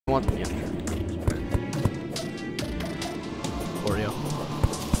want them, yeah. Oreo.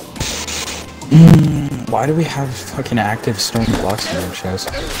 Why do we have fucking active stone blocks in our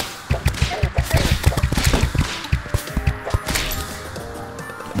chest?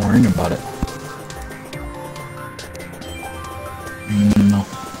 I'm worrying about it. No.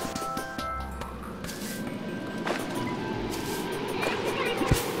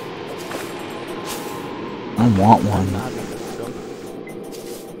 I want one.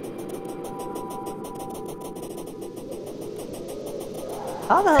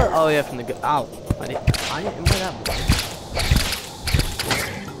 How the hell? Oh yeah, from the go. Ow! I didn't remember that one.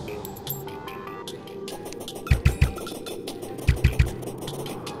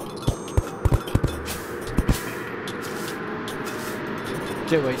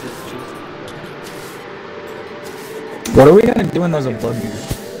 Wait, just choose. What are we gonna do when there's a blood beer?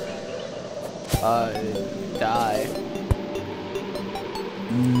 Die.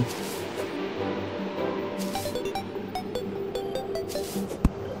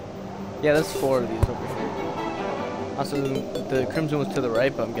 Yeah, there's 4 of these over here. Also, the crimson was to the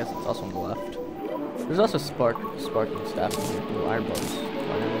right, but I'm guessing it's also on the left. There's also sparking staff in here, little iron bars.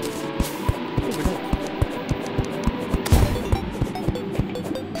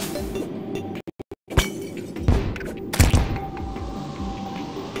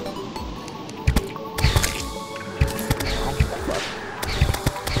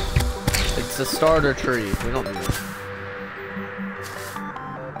 It's a starter tree. We don't need it.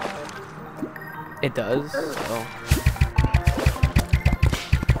 It does? Oh.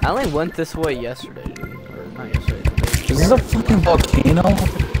 I only went this way yesterday, dude. Or not yesterday, today. Is this a fucking volcano?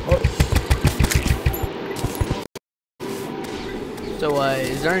 So,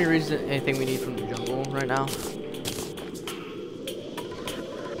 is there anything we need from the jungle right now?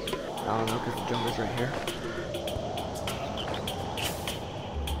 I don't know, because the jungle's right here.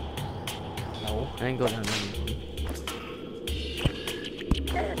 No, I didn't go down there.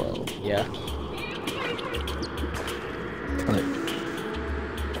 Well, yeah.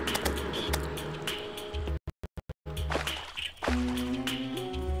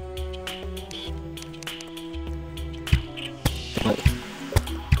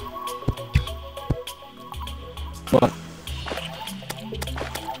 What?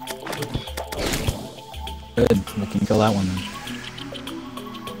 Good, we can kill that one then.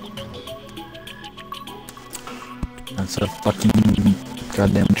 That's a fucking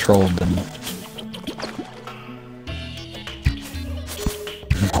goddamn troll then.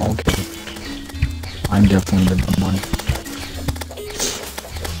 Okay. I'm definitely the dumb one.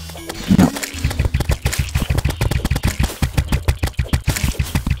 No.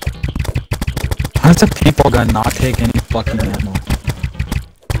 How does a paintball gun not take any fucking ammo?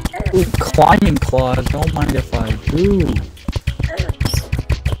 Ooh, climbing claws, don't mind if I do.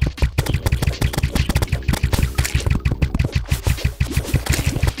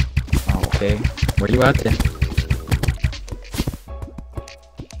 Oh, okay. Where you at then?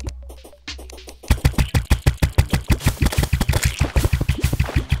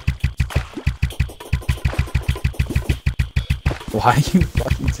 Why you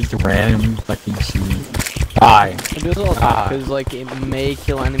fucking just random fucking shooting? Die. It does all the time, because like it may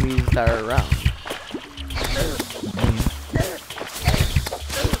kill enemies that are around.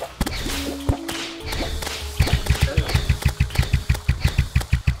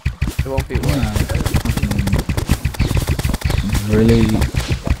 It won't be worth. Really?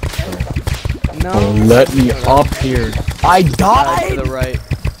 No. Oh, let me up here. I died! To the right.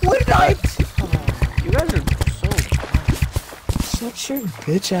 What did I? You guys are so. Shut your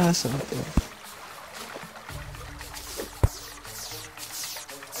bitch ass up there.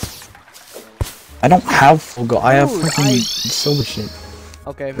 I don't have full gold. I have freaking silver shit.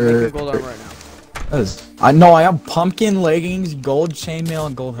 Okay, make a gold armor right now. I know I have pumpkin leggings, gold chainmail,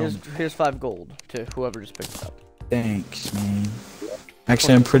 and gold helmet. Here's 5 gold to whoever just picked it up. Thanks, man.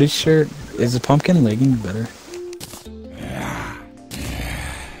 Actually, I'm pretty sure. Is the pumpkin legging better?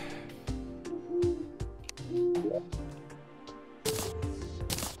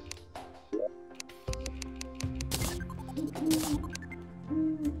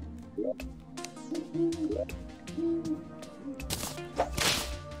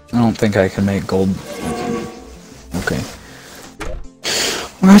 I don't think I can make gold. Okay.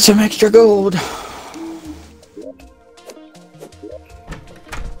 We got some extra gold.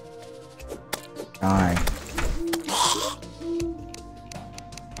 Die.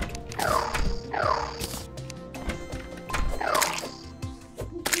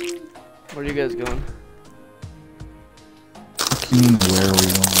 Where are you guys going? Where are we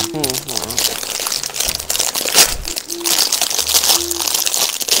going?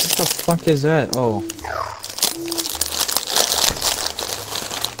 the fuck is that? Oh.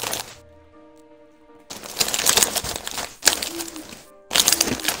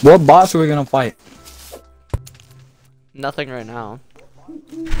 What boss are we gonna fight? Nothing right now.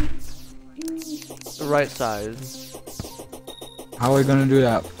 The right side. How are we gonna do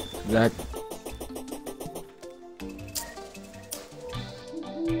that? That.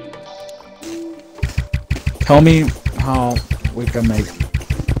 Tell me how we can make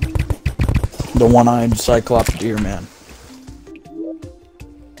the one-eyed Cyclops deer man.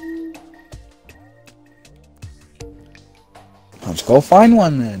 Let's go find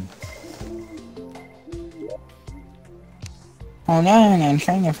one then. Oh no, I'm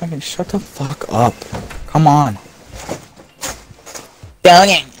trying to fucking shut the fuck up. Come on. Shut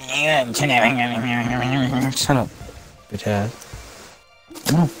up, bitch ass.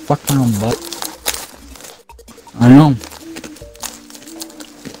 I'm gonna fuck my own butt. I know.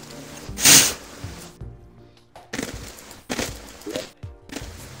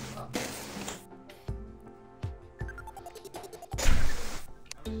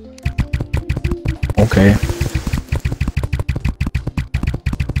 Okay.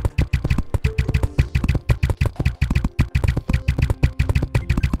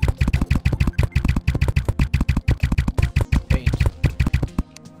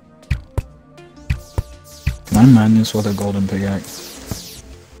 Can I man this with a golden pickaxe?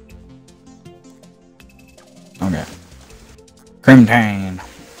 Okay. Crimtane.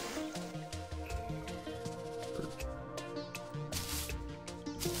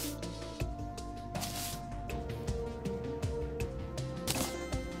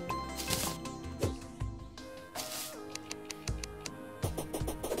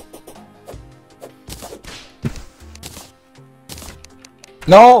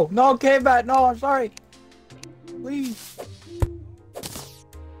 No! No, K-Bat! No, I'm sorry! Please!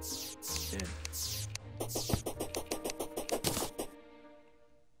 Shit.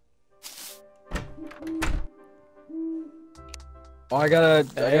 Oh, I got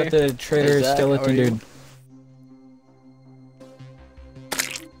the traitor skeleton dude.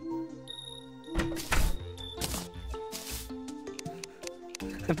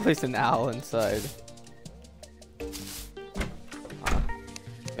 I placed an owl inside.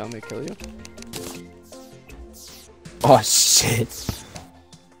 You want me to kill you? Oh shit.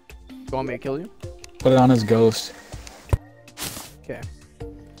 You want me to kill you? Put it on his ghost. Okay.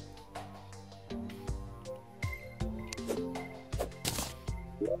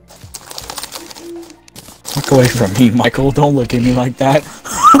 Look away from me, Michael. Don't look at me like that.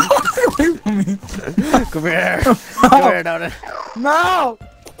 Look away from me. Come here. Come here, Donut. No!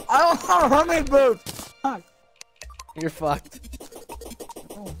 I don't want to run my boots. Fuck. You're fucked.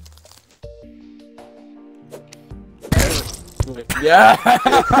 Yeah!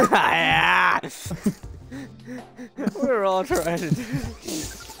 Yeah. We were all trying to do.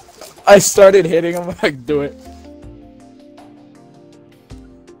 I started hitting him like, do it.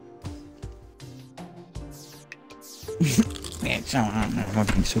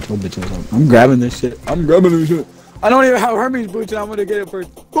 I'm grabbing this shit. I'm grabbing this shit. I don't even have Hermes boots and I'm gonna get it first.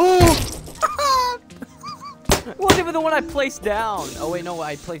 It wasn't even the one I placed down. Oh wait, no,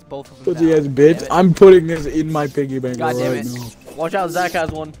 I placed both of them down. Yes, bitch. I'm putting this in my piggy bank God damn right it. now. Watch out, Zach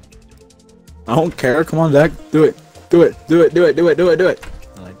has one. I don't care. Come on, Zach. Do it. Do it. Do it. Do it. Do it. Do it. Do it.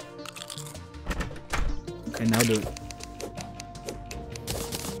 Okay, now do it.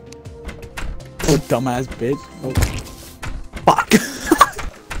 Oh, dumbass bitch. Oh. Fuck.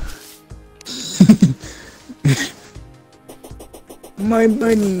 My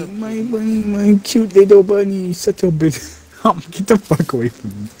bunny, my cute little bunny, such a bitch. Get the fuck away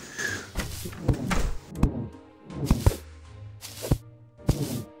from me.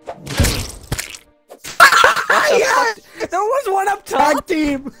 Yes! There was one up top! Tag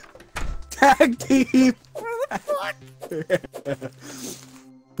team! Tag team! Where the fuck?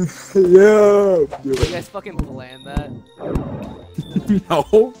 Yeah! You guys fucking planned that?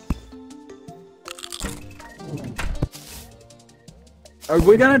 No. Are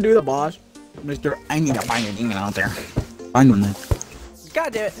we gonna do the boss? Mr. I need to find a demon out there. Find one then.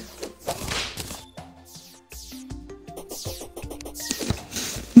 God damn it.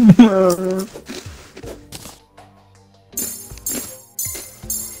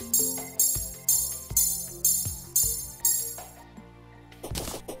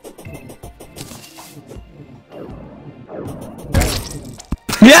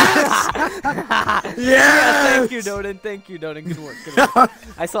 Yes! Yeah, Yes! thank you, Doden. Thank you, Doden. Good work. Good work.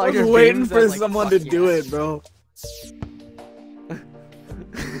 I saw I was your waiting beams, for I was like, someone fuck to do yes. it, bro.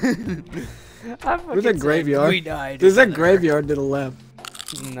 I There's a fucking said graveyard. we died There's a together. graveyard to the left.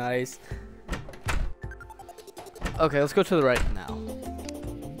 Nice. Okay, let's go to the right now.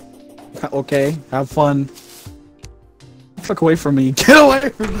 Okay, have fun. Fuck away from me. Get away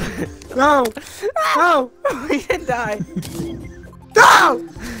from me! No! No! We didn't die. No!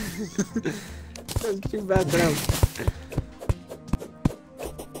 That's too bad for him.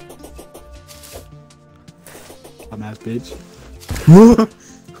 Dumbass bitch.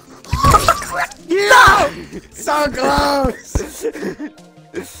 No! So close!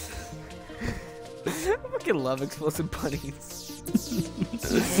 I fucking love explosive bunnies.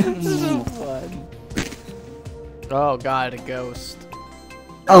 This is so fun. Oh god, a ghost.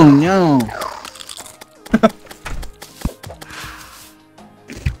 Oh no!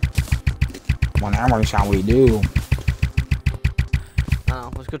 Whatever shall we do?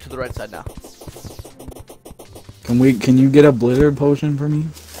 Let's go to the right side now. Can you get a blizzard potion for me?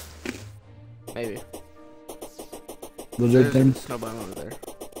 Maybe. Blizzard thing? Snow biome over there.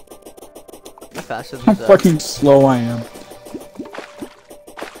 How fast is How fucking slow I am.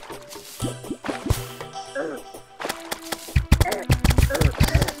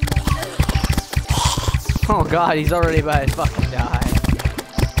 Oh god, he's already about to fucking die.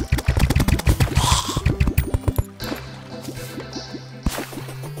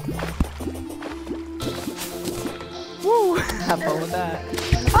 Woo! Have fun with that.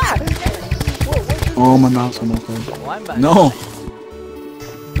 Ah! Whoa, Oh, my mouse almost died. well, I'm back. No!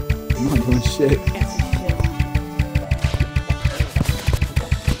 I'm not doing shit.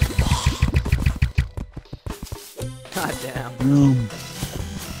 God damn.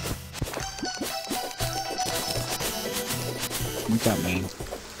 What's that mean?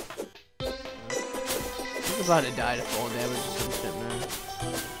 He's about to die to fall damage or some shit, man.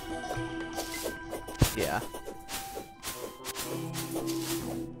 Yeah.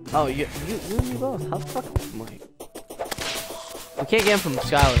 Oh, you and me both. How the fuck? Wait. We can't get him from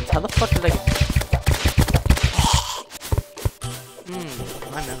Skylands. How the fuck did I get?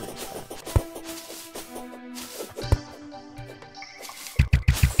 My memory's bad.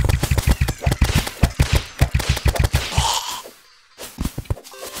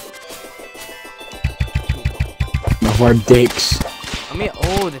 Of our dicks. I mean,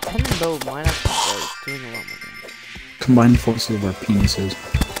 oh, the tendon bow might actually is doing a lot more damage. Combined forces of our penises.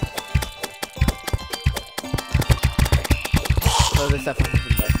 So this definitely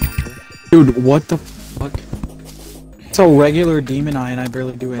comes back longer. Dude, what the fuck? It's a regular demon eye and I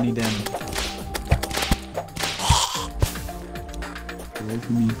barely do any damage. Get away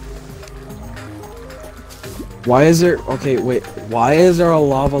from me. Why is there... Okay, wait. Why is there a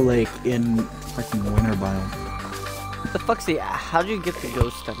lava lake in freaking winter biome? What the fuck's the... How'd you get the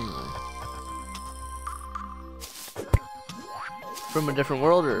ghost anyway? From a different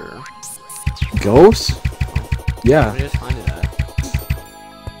world, or...? Ghosts? Yeah. Where did you just find it at?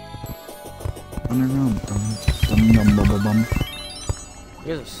 Underground. You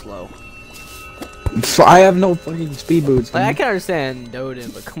guys are slow. I have no fucking speed boots. Like, I can understand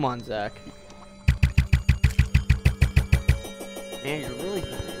Doden, but come on, Zach. Man, you're really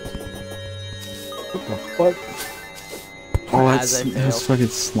good at this. What the fuck? Oh, that's fucking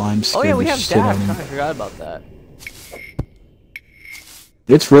slime. Oh yeah, we have shit out dash. of me. I forgot about that.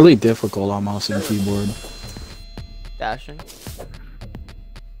 It's really difficult on mouse and keyboard. Dashing.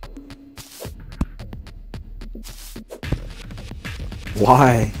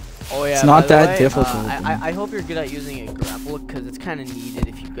 Why? Oh yeah, It's not by the that way, difficult. I hope you're good at using a grapple because it's kind of needed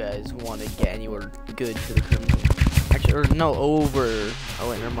if you guys want to get anywhere good to the crimson. Actually, or no, over. Oh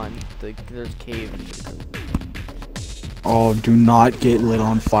wait, never mind. There's cave. Oh, do not get lit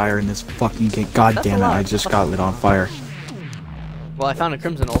on fire in this fucking game. God That's damn a it, lot. I just got lit on fire. Well, I found a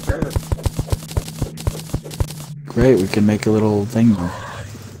crimson altar. Great, we can make a little thing though.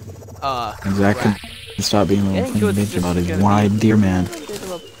 And Zach can stop being a little Getting fucking to bitch it's about his gonna wide be dear man. a bit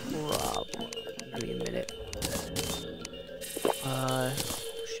of a problem. Give me a minute.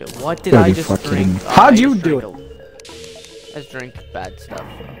 Shit, what did Gotta I be just fucking- drink? How'd I you just do drank Let's drink bad stuff.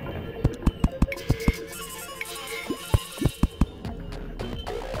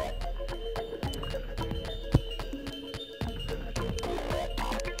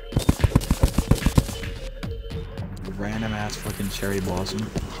 Random ass fucking cherry blossom.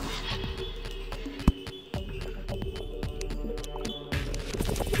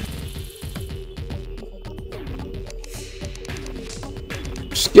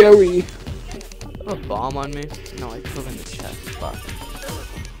 Scary. A bomb on me? No, I put it in the chest. Fuck.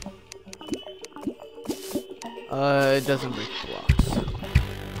 It doesn't break blocks.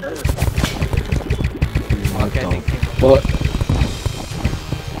 Okay, thank you. What?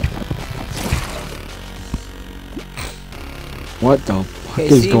 What the Okay,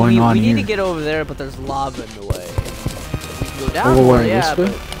 is see, going on we here? need to get over there, but there's lava in the way. We can go down Over more, where? yeah, This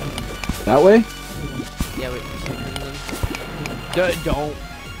way? but... That way? Yeah, wait, don't.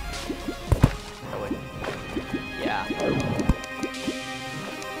 Oh, wait. Yeah.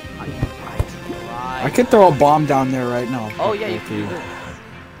 I could throw a bomb down there right now. Oh, yeah, you can do it.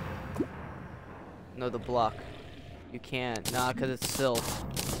 No, the block. You can't. Nah, because it's silt.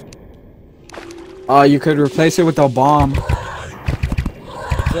 You could replace it with a bomb.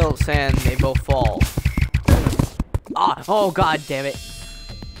 Silt, sand, they both fall. Ah! Oh, god damn it.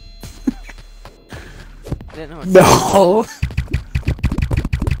 No!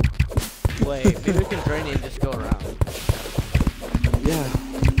 Wait, maybe we can drain it and just go around. Yeah.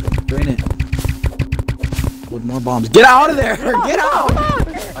 Drain it. With more bombs. Get out of there! Get out!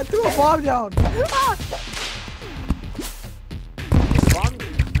 I threw a bomb down!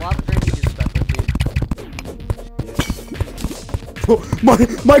 Lava draining is special, dude. Oh,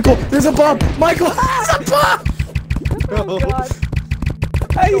 Michael! There's a bomb! Michael! There's a bomb! Oh god.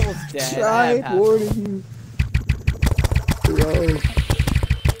 I almost dead. tried warning you. Bro.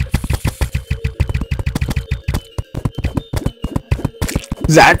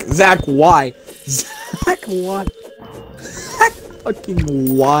 Zach, why? Zach, why? Zach,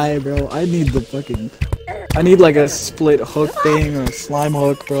 fucking why, bro? I need like a split hook thing or a slime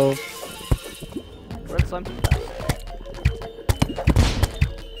hook, bro. Red slime.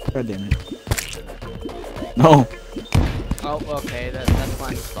 God damn it. No. Oh, okay, that's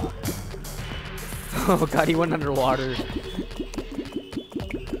fine as fuck. Oh god, he went underwater.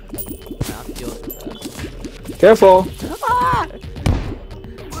 Nah, Careful. Ah!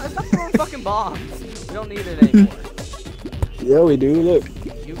 Stop throwing fucking bombs. We don't need it anymore. Yeah, we do. Look.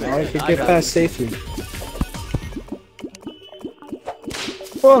 You Now I got can it. get past safely.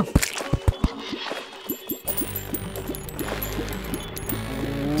 Oh.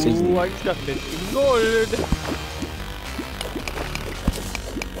 Ooh, I got 15 gold.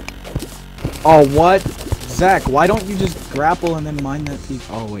 Oh, what? Zach, why don't you just grapple and then mine that piece?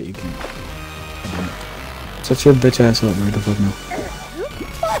 Oh, wait, you can't. Shut your bitch ass up right the fuck now.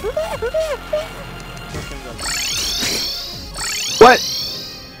 What?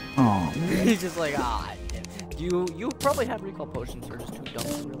 Oh. He's just like, ah. You probably have recall potions, or just too dumb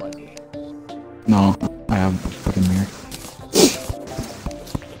to realize it. No, I have a fucking mirror.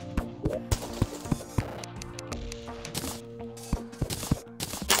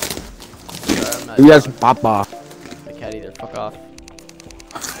 Yes, papa. I can't either. Fuck off.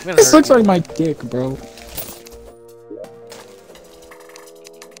 This looks like my dick, bro.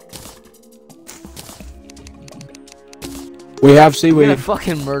 We have I'm seaweed. gonna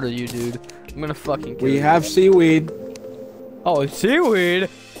fucking murder you, dude. I'm gonna fucking kill you. We have seaweed. Oh, seaweed?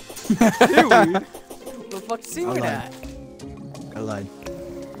 Seaweed? What the fuck's seaweed at? I lied.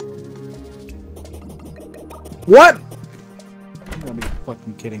 What? You gotta be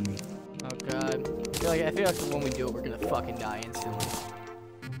fucking kidding me. Oh god. I feel like when we do it, we're gonna fucking die instantly.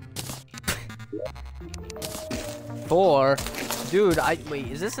 4? Dude, wait,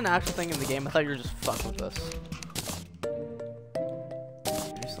 is this an actual thing in the game? I thought you were just fucking with us.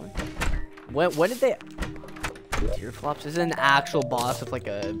 Seriously? When did they... Deer flops? Is it an actual boss with like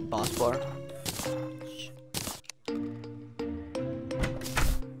a boss bar?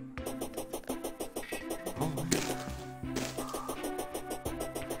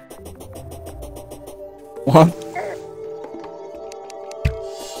 What?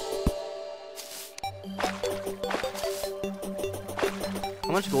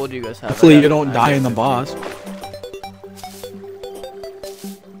 How much gold do you guys have? Hopefully you don't die in the boss.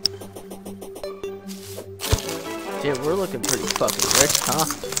 Dude, we're looking pretty fucking rich, huh?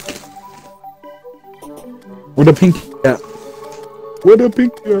 Where the pink at? Where the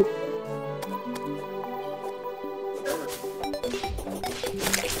pink at?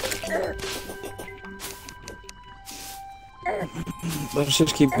 Let's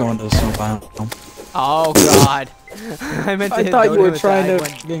just keep going to the snow biome. Oh god. I meant to I hit thought you Dodo were with trying that.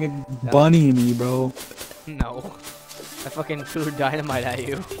 to I went- bunny me, bro. No. I fucking threw dynamite at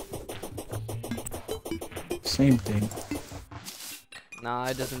you. Same thing. Nah,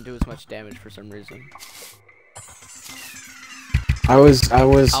 it doesn't do as much damage for some reason. I was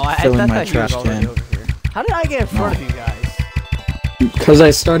filling I my thought you trash were already can. over here. How did I get in front of you guys? Because I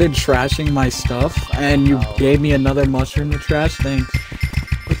started trashing my stuff, and you Oh. gave me another mushroom to trash. Thanks.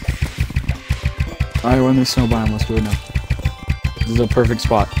 Alright, we're in the snow biome. Let's do it now. This is a perfect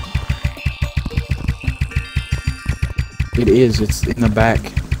spot. It is. It's in the back.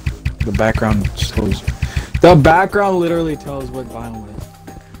 The background shows. The background literally tells what biome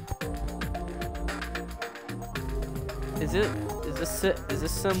it is. Is is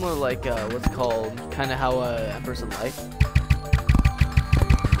this similar like what's called kind of how Empress of Light?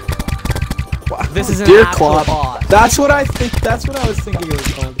 This is an Deer actual Claw. boss. That's what I think. That's what I was thinking it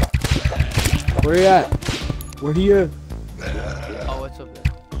was called. Where you at? Where he at? Oh, it's up there.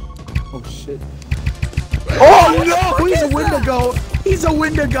 Oh shit. Oh no! He's a Wendigo. He's a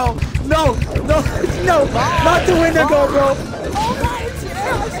Wendigo. No, no, no! Not the Wendigo, bro. Oh my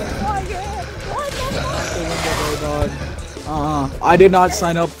God! What the fuck? I did not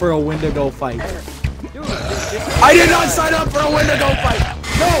sign up for a Wendigo fight. Dude, I did not sign up for a Wendigo fight.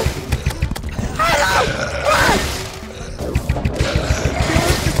 No.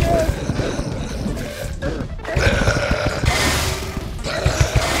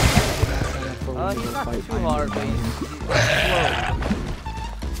 he's not too hard, but he's slow.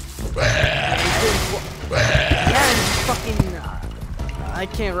 Yeah, and he's fucking. I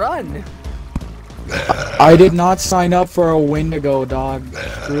can't run. I did not sign up for a Wendigo, dog.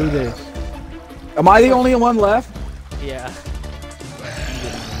 Screw this. Am I the only one left? Yeah.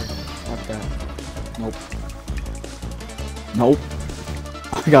 Fuck that. Nope. Nope.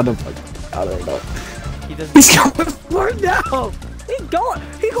 I got the fuck out of there, though. He doesn't. He's coming for now! He's going.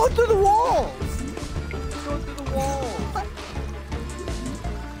 He's going through the walls. He's going through the walls.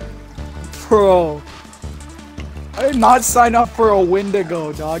 Bro. I did not sign up for a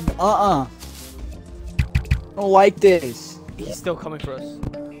Wendigo, dog. I don't like this. He's still coming for us.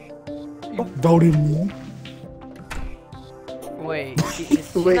 Voted me. Wait,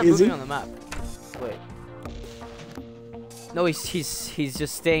 he's Wait, not is moving he? on the map. Wait. No, he's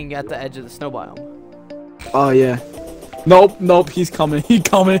just staying at the edge of the snow biome. Oh yeah. Nope, nope. He's coming. He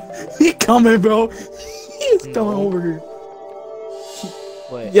coming. He coming, bro. He's coming over here.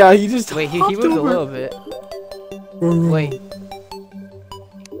 Wait. Yeah, he just. Wait, he hopped moves a over. little bit. Wait.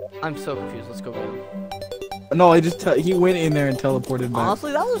 I'm so confused. Let's go get him. No, he went in there and teleported back.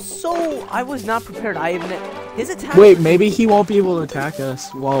 Honestly, that was so. I was not prepared. His attacks. Wait, maybe he won't be able to attack us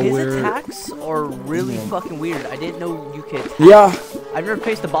while His we're. attacks are really fucking weird. I didn't know you could. Attack. Yeah. I've never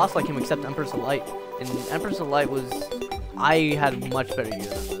faced a boss like him except Empress of Light, and Empress of Light was. I had much better gear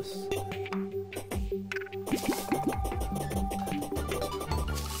than this.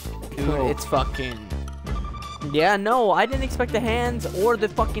 Dude, Oh. it's fucking. Yeah, no, I didn't expect the hands or the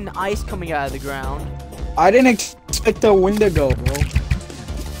fucking ice coming out of the ground. I didn't expect the Wendigo, bro.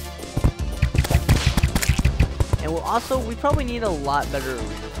 And we probably need a lot better arena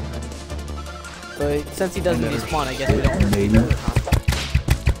from him. But since he doesn't despawn, I guess we don't. Maybe.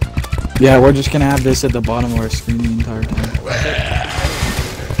 Yeah, we're just gonna have this at the bottom of our screen the entire time.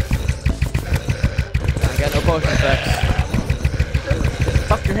 I got no potion effects.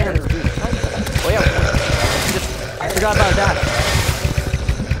 Fuck your hands, dude. Oh yeah, I forgot about that.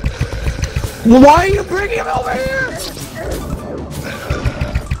 Why are you bringing him over here?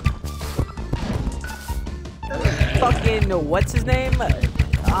 Fucking what's his name? I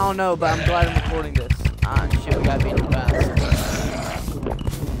don't know, but I'm glad I'm recording this. Ah shit, we gotta beat him fast.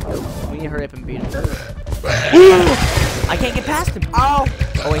 We need to hurry up and beat him. I can't get past him. Ow!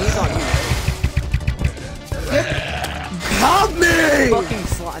 Oh wait, he's on you. Help me! Fucking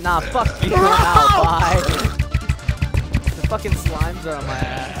slime. Nah, fuck you. Ow, bye. The fucking slimes are on my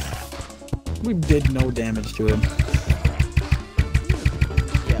ass. We did no damage to him.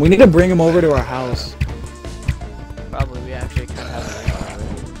 Yeah, We need to bring him over to our house. probably we actually kind of have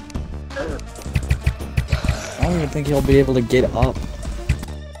a ring. I don't even think he'll be able to get up.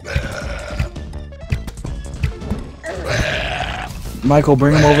 Michael,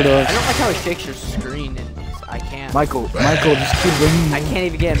 bring him over to I us. don't like how it shakes your screen and I can't. Michael, just keep bringing him. I can't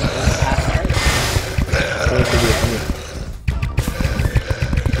even get him past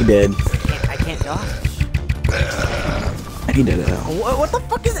it. He did. I can't dodge. He did it. What the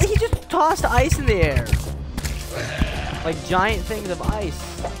fuck is it? He just tossed ice in the air. Like giant things of ice.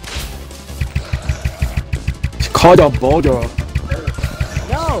 It's called a boulder.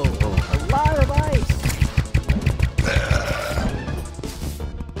 No! A lot of ice.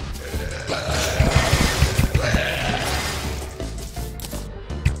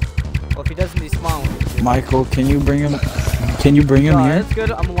 Well, if he doesn't despawn, we can do it. Michael, can you bring him? Can you bring him No, here? that's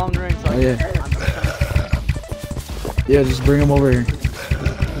good. I'm long range. So Oh, yeah. Yeah, just bring him over here.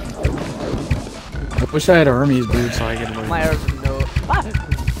 I wish I had Hermes boots so I could. My arrows are no. Ah!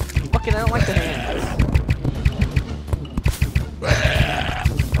 Fucking, I don't like the hands.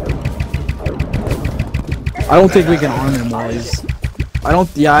 I don't think we can arm him while he's. I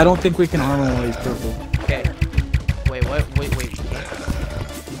don't think we can arm him while he's purple. Okay. Wait, what? Wait, we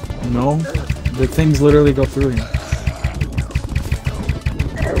can't. No, the things literally go through him.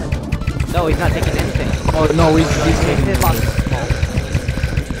 No, he's not taking anything. Oh no, he's His taking. hitbox is small.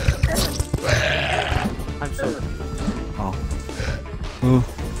 Oh.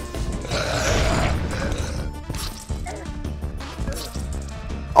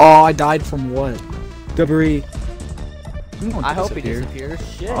 Oh, I died from what? Debris. I hope he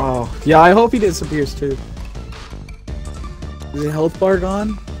disappears. Shit. Oh, yeah, I hope he disappears too. Is the health bar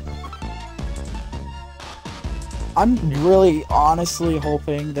gone? I'm really honestly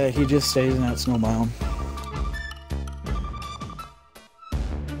hoping that he just stays in that snow biome.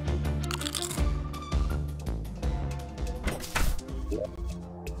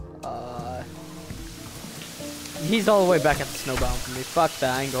 He's all the way back at the snow biome for me. Fuck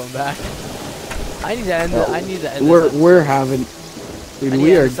that, I ain't going back. I need to end it. I need to end this. We're having, dude.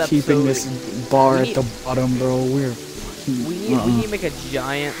 We are keeping this bar at the bottom, bro. We're. We need to make a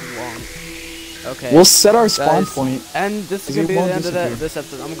giant long. Okay. We'll set our spawn point. And this is gonna be the end of this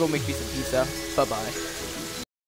episode. I'm gonna go make me some pizza. Bye bye.